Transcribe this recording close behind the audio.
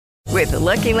With the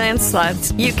Lucky Land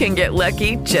Slots, you can get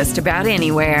lucky just about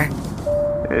anywhere.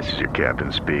 This is your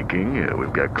captain speaking.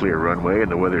 We've got clear runway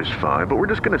and the weather's fine, but we're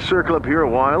just going to circle up here a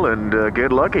while and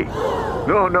get lucky.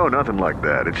 No, nothing like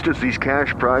that. It's just these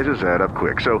cash prizes add up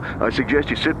quick. So I suggest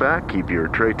you sit back, keep your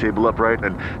tray table upright,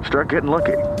 and start getting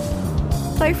lucky.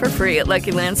 Play for free at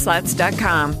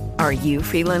LuckyLandSlots.com. Are you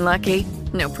feeling lucky?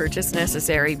 No purchase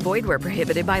necessary. Void where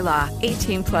prohibited by law.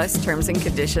 18 plus terms and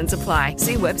conditions apply.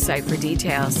 See website for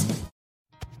details.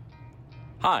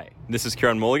 Hi, this is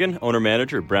Kieran Mulligan,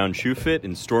 owner-manager of Brown Shoe Fit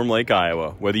in Storm Lake,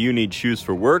 Iowa. Whether you need shoes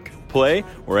for work, play,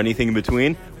 or anything in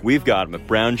between, we've got them at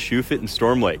Brown Shoe Fit in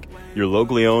Storm Lake, your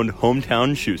locally owned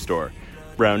hometown shoe store.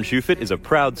 Brown Shoe Fit is a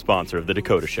proud sponsor of The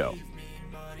Dakota Show.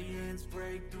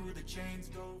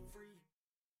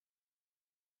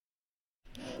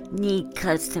 Need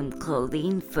custom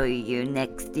clothing for your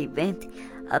next event?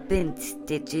 Up in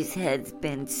Stitches has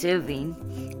been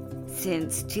serving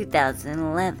since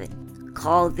 2011.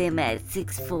 Call them at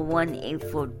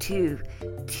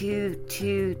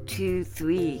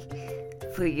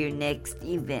 641-842-2223 for your next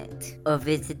event, or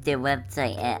visit their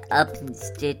website at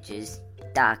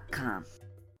upinstitches.com.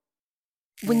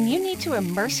 When you need to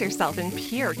immerse yourself in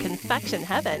pure confection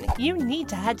heaven, you need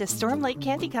to head to Storm Lake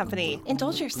Candy Company.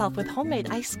 Indulge yourself with homemade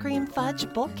ice cream,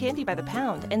 fudge, bulk candy by the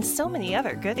pound, and so many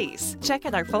other goodies. Check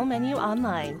out our full menu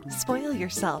online. Spoil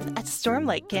yourself at Storm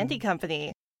Lake Candy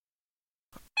Company.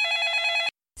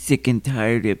 Sick and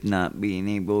tired of not being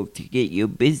able to get your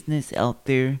business out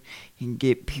there and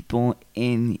get people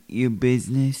in your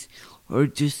business, or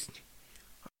just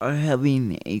are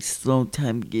having a slow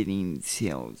time getting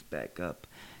sales back up?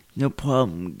 No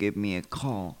problem, give me a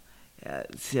call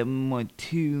at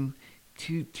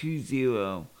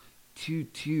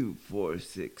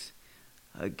 712-220-2246.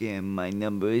 Again, my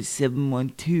number is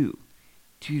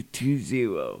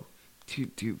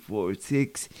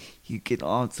 712-220-2246. You can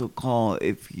also call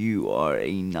if you are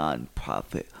a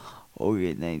non-profit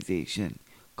organization.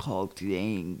 Call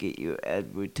today and get your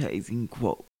advertising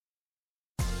quote.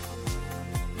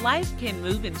 Life can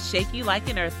move and shake you like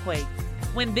an earthquake.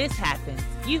 When this happens,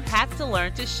 you have to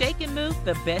learn to shake and move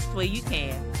the best way you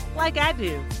can, like I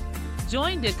do.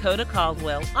 Join Dakota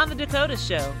Caldwell on The Dakota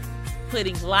Show,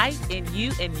 putting life in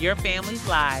you and your family's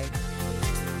lives.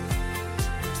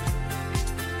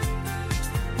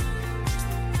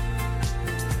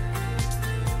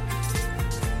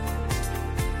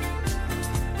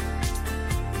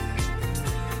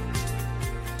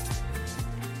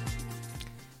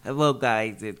 Hello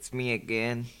guys, it's me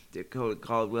again, Dakota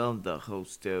Caldwell, the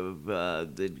host of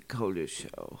The Dakota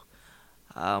Show.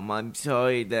 I'm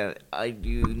sorry that I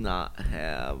do not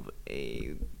have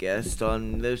a guest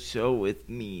on the show with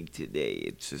me today.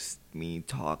 It's just me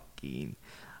talking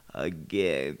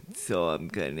again, so I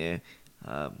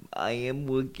am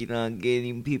working on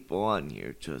getting people on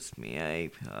here, trust me.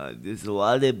 There's a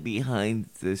lot of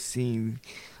behind the scenes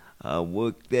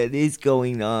work that is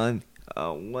going on.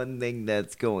 One thing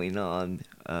that's going on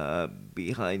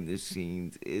behind the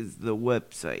scenes is the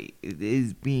website. It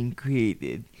is being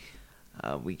created.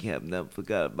 We have not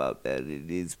forgot about that. It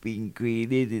is being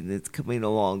created and it's coming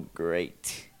along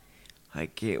great. I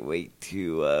can't wait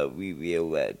to reveal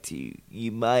that to you.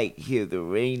 You might hear the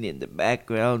rain in the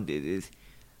background. It is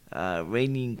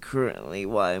raining currently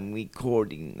while I'm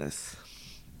recording this.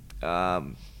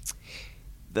 The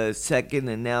second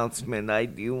announcement I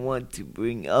do want to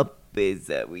bring up is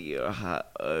that we are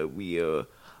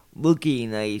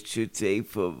looking, I should say,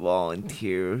 for a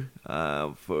volunteer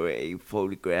for a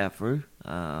photographer.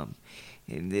 And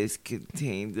this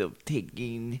contains of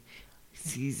taking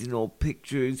seasonal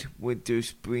pictures, winter,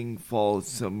 spring, fall,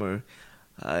 summer.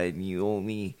 And you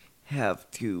only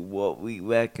have to, what we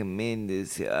recommend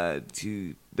is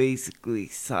to basically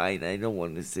sign. I don't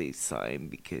want to say sign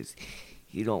because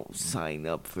you don't sign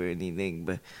up for anything,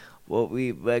 but what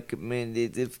we recommend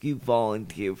is if you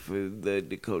volunteer for the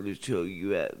Dakota Show,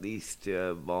 you at least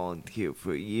volunteer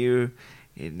for a year,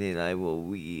 and then I will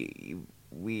we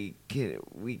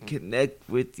connect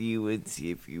with you and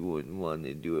see if you would want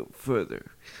to do it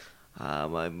further.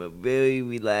 I'm a very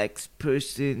relaxed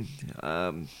person,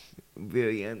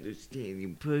 very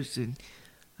understanding person.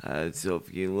 So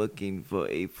if you're looking for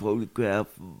a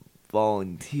photograph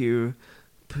volunteer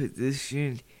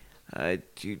position,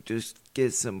 to just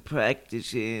get some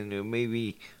practice in, or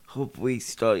maybe hopefully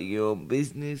start your own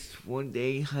business one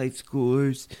day, high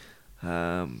schoolers,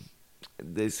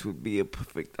 this would be a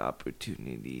perfect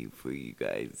opportunity for you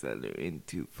guys that are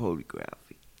into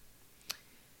photography.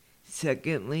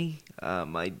 Secondly,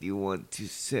 I do want to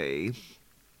say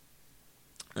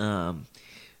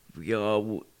we are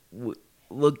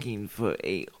looking for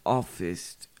a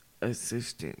office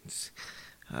assistance.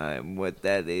 What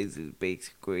that is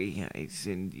basically I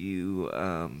send you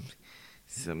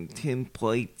some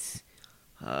templates,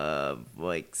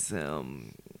 like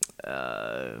some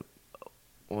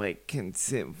like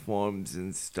consent forms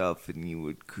and stuff, and you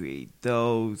would create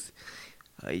those.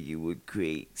 You would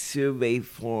create survey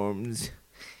forms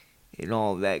and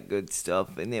all that good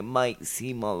stuff. And it might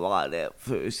seem a lot at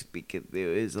first because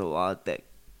there is a lot that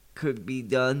could be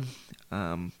done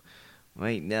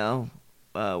right now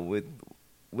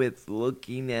with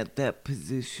looking at that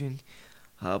position.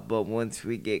 But once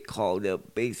we get called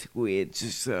up, basically it's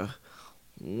just a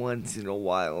once in a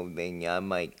while thing. I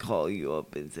might call you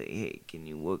up and say, hey, can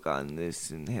you work on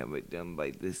this and have it done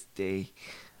by this day?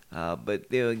 But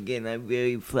there again, I'm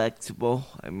very flexible.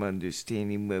 I'm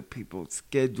understanding with people's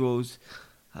schedules.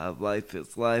 Life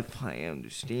is life. I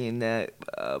understand that.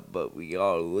 But we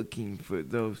are looking for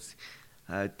those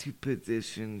two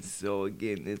positions. So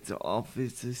again, it's an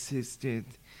office assistant.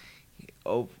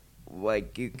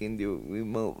 Like you can do it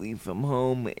remotely from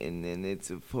home. And then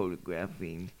it's a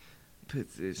photographing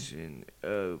position,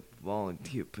 a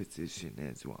volunteer position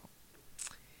as well.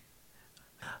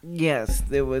 Yes,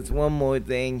 there was one more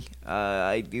thing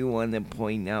I do want to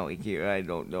point out here. I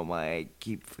don't know why I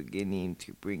keep forgetting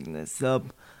to bring this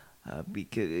up,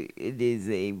 because it is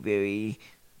a very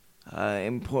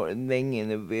important thing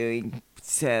and a very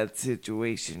sad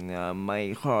situation.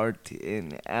 My heart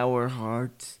and our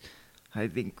hearts, I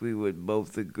think we would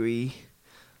both agree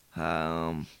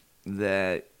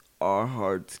that our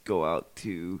hearts go out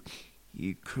to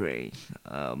Ukraine.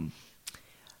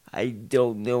 I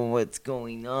don't know what's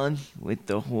going on with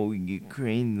the whole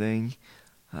Ukraine thing.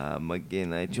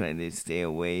 Again, I try to stay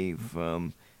away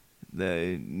from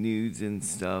the news and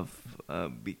stuff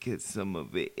because some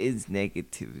of it is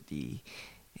negativity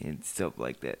and stuff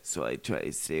like that. So I try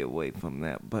to stay away from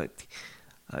that. But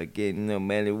again, no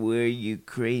matter where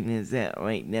Ukraine is at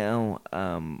right now,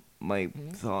 my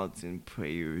thoughts and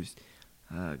prayers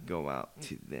go out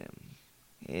to them.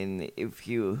 And if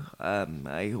you,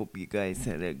 I hope you guys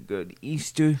had a good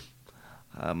Easter.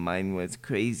 Mine was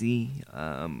crazy,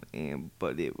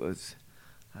 but it was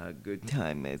a good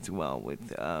time as well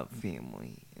with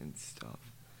family and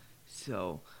stuff.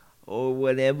 So, or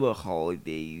whatever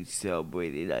holiday you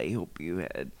celebrated, I hope you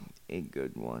had a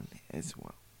good one as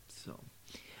well. So,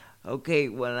 okay,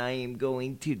 what I am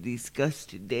going to discuss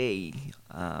today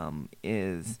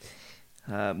is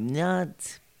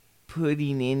not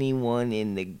putting anyone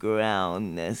in the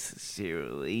ground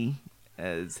necessarily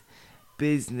as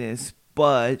business,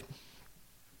 but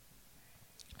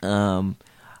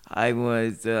I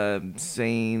was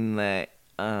saying that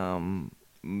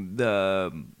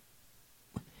the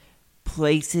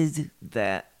places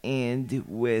that end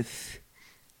with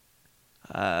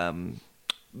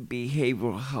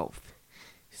behavioral health.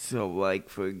 So, like,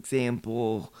 for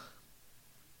example,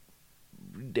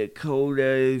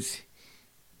 Dakota's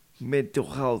mental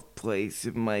health place,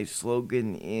 and my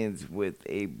slogan ends with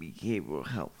a behavioral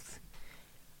health.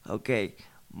 Okay,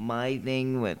 my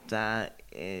thing with that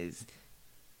is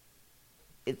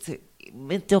it's a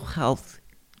mental health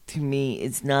to me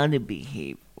is not a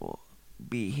behavior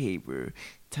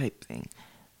type thing.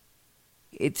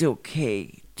 It's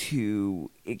okay to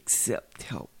accept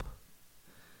help.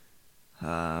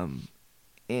 And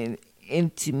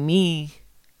to me,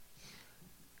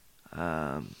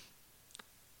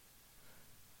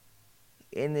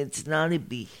 and it's not a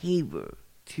behavior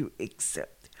to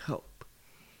accept help.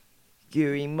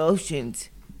 Your emotions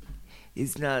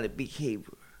is not a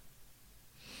behavior.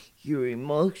 Your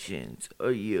emotions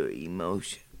are your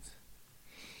emotions.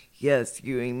 Yes,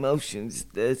 your emotions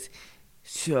does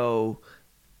show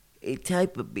a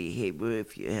type of behavior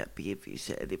if you're happy, if you're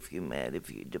sad, if you're mad, if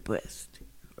you're depressed,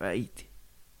 right?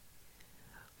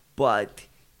 But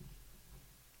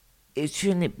it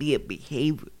shouldn't be a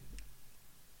behavior.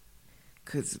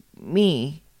 Because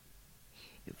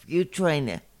if you're trying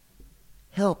to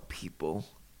help people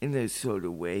in a sort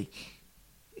of way,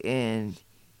 and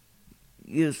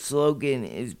your slogan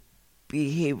is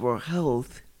behavioral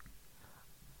health,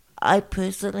 I'm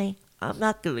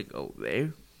not going to go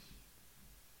there.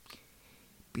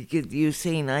 Because you're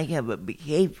saying I have a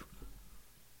behavior.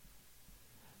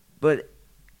 But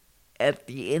at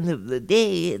the end of the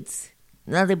day, it's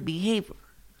not a behavior.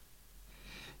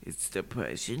 It's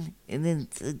depression, and then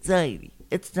it's anxiety.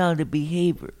 It's not a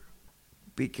behavior.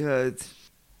 Because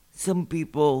some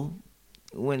people,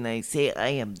 when I say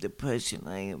I have depression,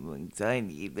 I have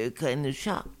anxiety, they're kind of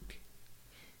shocked.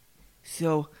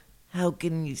 So, how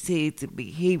can you say it's a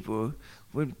behavior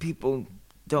when people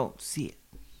don't see it?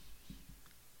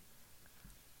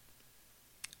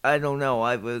 I don't know.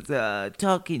 I was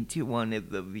talking to one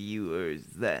of the viewers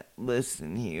that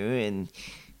listen here, and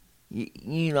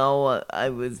I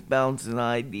was bouncing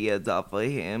ideas off of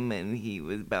him, and he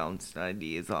was bouncing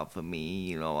ideas off of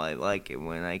me. I like it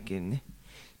when I can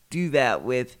do that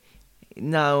with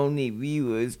not only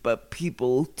viewers, but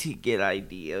people to get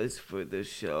ideas for the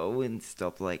show and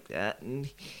stuff like that.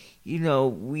 And, we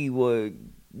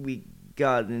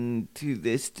got into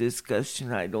this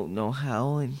discussion, I don't know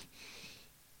how, and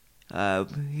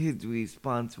his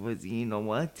response was, you know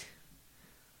what?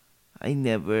 I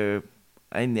never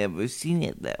seen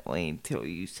it that way until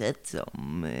you said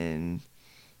something, and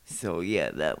so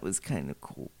yeah, that was kind of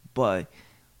cool. But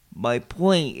my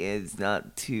point is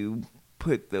not to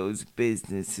put those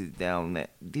businesses down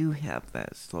that do have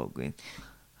that slogan.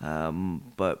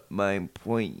 But my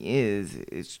point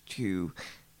is to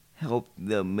help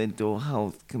the mental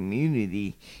health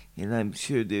community, and I'm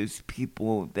sure there's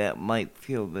people that might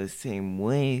feel the same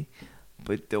way,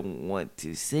 but don't want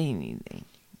to say anything.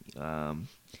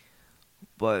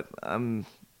 But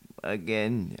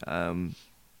again,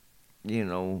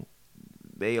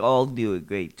 they all do a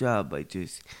great job.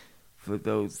 For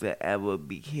those that have a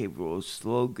behavioral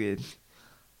slogan,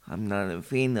 I'm not a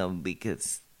fan of,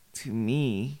 because to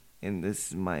me, and this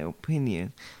is my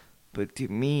opinion, but to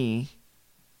me,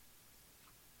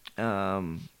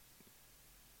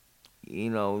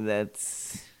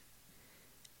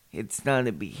 it's not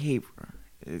a behavior,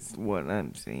 is what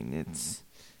I'm saying. It's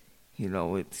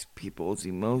people's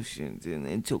emotions, and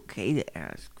it's okay to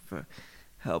ask for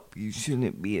help. You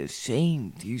shouldn't be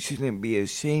ashamed. You shouldn't be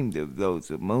ashamed of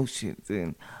those emotions,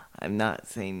 and I'm not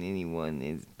saying anyone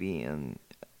is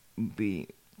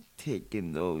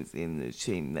taking those in the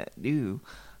shame that do.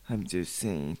 I'm just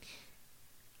saying,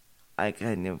 I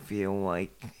kind of feel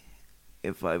like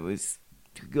if I was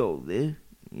to go there,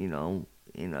 and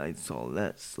I saw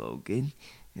that slogan,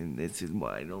 and this is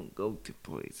why I don't go to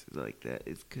places like that,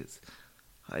 is because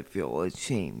I feel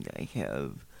ashamed. I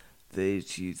have the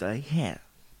issues I have.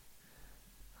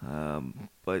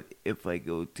 But if I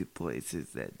go to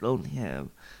places that don't have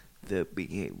the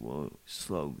behavioral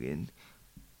slogan,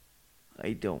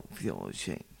 I don't feel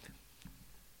ashamed.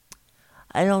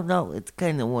 I don't know. It's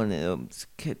kind of one of those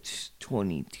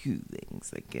catch-22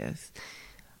 things, I guess.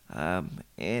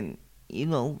 And,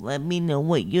 let me know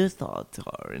what your thoughts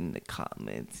are in the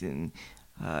comments and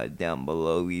down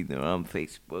below, either on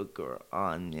Facebook or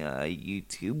on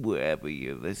YouTube, wherever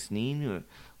you're listening, or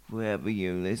wherever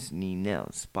you're listening now,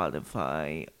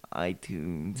 Spotify,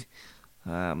 iTunes,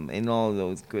 and all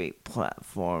those great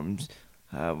platforms,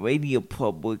 Radio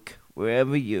Public,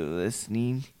 wherever you're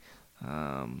listening,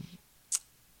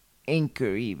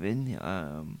 Anchor even.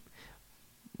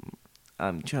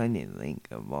 I'm trying to think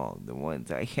of all the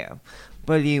ones I have.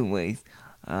 But anyways,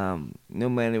 no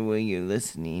matter where you're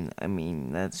listening,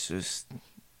 that's just,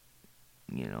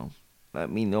 let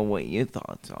me know what your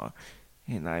thoughts are.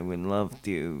 And I would love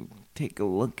to take a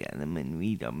look at them and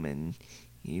read them and,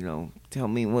 tell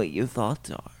me what your thoughts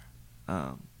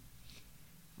are.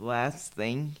 Last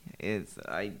thing is,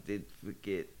 I did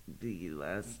forget the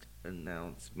last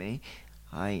announcement.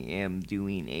 I am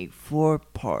doing a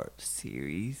 4-part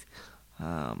series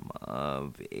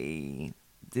of a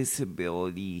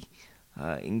disability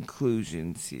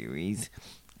inclusion series.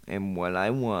 And what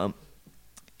I want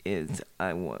is,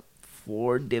 I want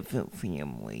 4 different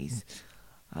families.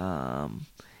 And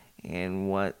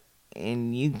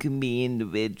you can be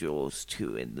individuals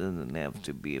too. It doesn't have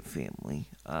to be a family.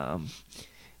 And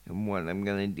what I'm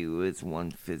gonna do is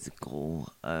 1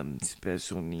 physical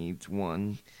special needs,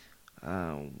 one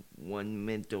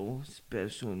mental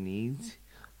special needs,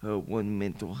 1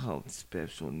 mental health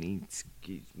special needs,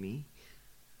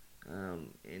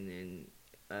 and then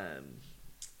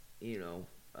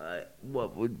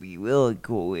what would be really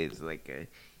cool is like a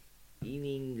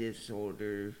eating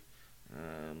disorder,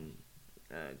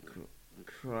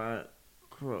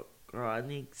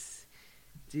 chronic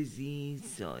disease,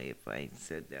 sorry if I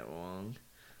said that wrong,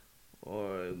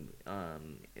 or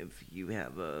if you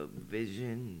have a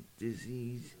vision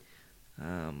disease,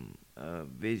 a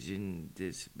vision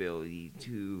disability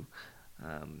too,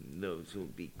 those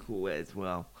would be cool as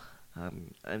well.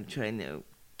 I'm trying to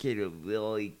get a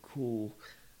really cool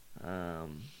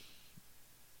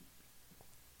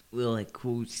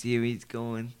series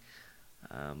going.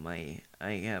 I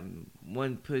have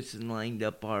 1 person lined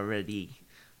up already,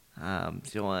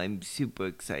 so I'm super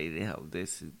excited how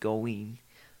this is going.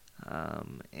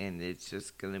 And it's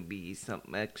just gonna be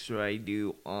something extra I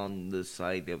do on the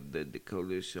side of the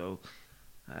Dakota Show.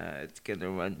 It's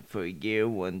gonna run for a year.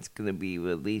 One's gonna be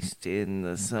released in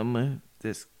the summer,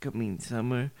 this coming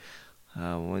summer.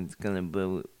 One's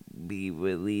gonna be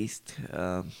released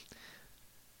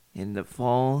in the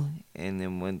fall, and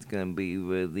then one's gonna be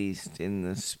released in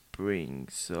the spring.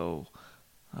 So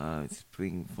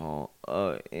spring, fall,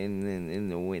 and then in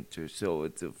the winter. So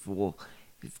it's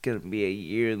gonna be a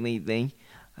yearly thing.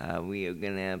 We are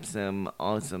gonna have some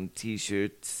awesome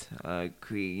T-shirts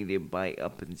created by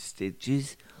Up in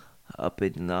Stitches up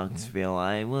in Knoxville,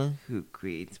 Iowa, who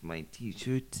creates my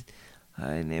T-shirts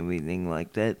and everything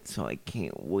like that. So I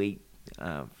can't wait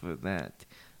for that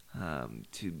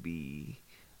to be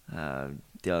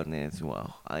done as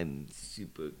well. I'm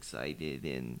super excited,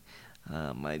 and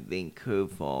I thank her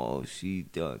for all she's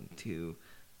done too.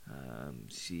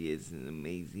 She is an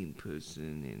amazing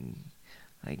person, and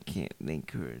I can't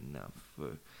thank her enough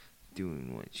for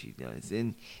doing what she does.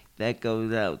 And that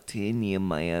goes out to any of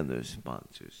my other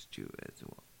sponsors too as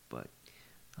well. But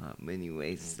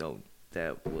anyway, so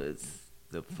that was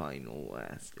the final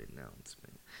last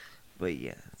announcement. But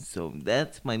yeah, so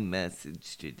that's my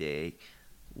message today.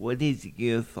 What is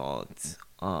your thoughts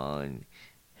on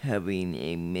having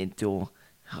a mental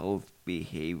health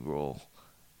behavioral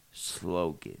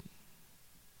slogan?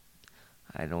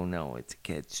 I don't know. It's a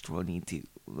catch-22.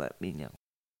 Let me know.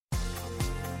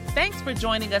 Thanks for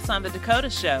joining us on The Dakota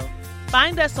Show.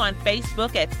 Find us on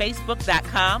Facebook at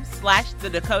facebook.com/The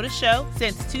Dakota Show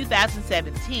since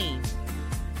 2017.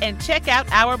 And check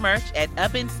out our merch at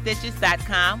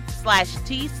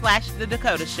upinstitches.com/T/The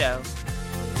Dakota Show.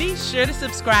 Be sure to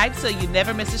subscribe so you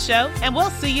never miss a show, and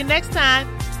we'll see you next time.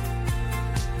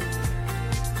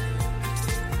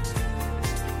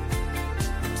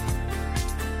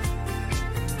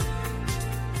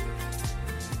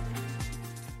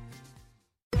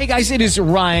 Hey guys, it is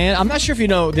Ryan. I'm not sure if you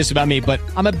know this about me, but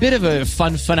I'm a bit of a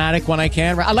fun fanatic when I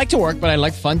can. I like to work, but I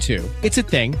like fun too. It's a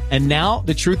thing. And now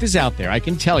the truth is out there. I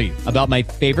can tell you about my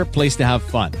favorite place to have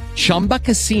fun. Chumba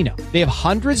Casino. They have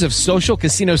hundreds of social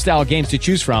casino style games to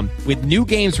choose from with new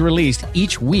games released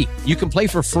each week. You can play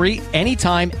for free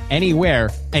anytime, anywhere.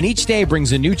 And each day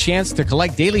brings a new chance to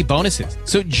collect daily bonuses.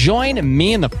 So join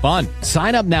me in the fun.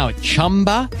 Sign up now at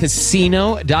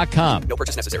ChumbaCasino.com. No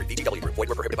purchase necessary. VGW Group. Void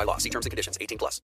where prohibited by law. See terms and conditions. 18+.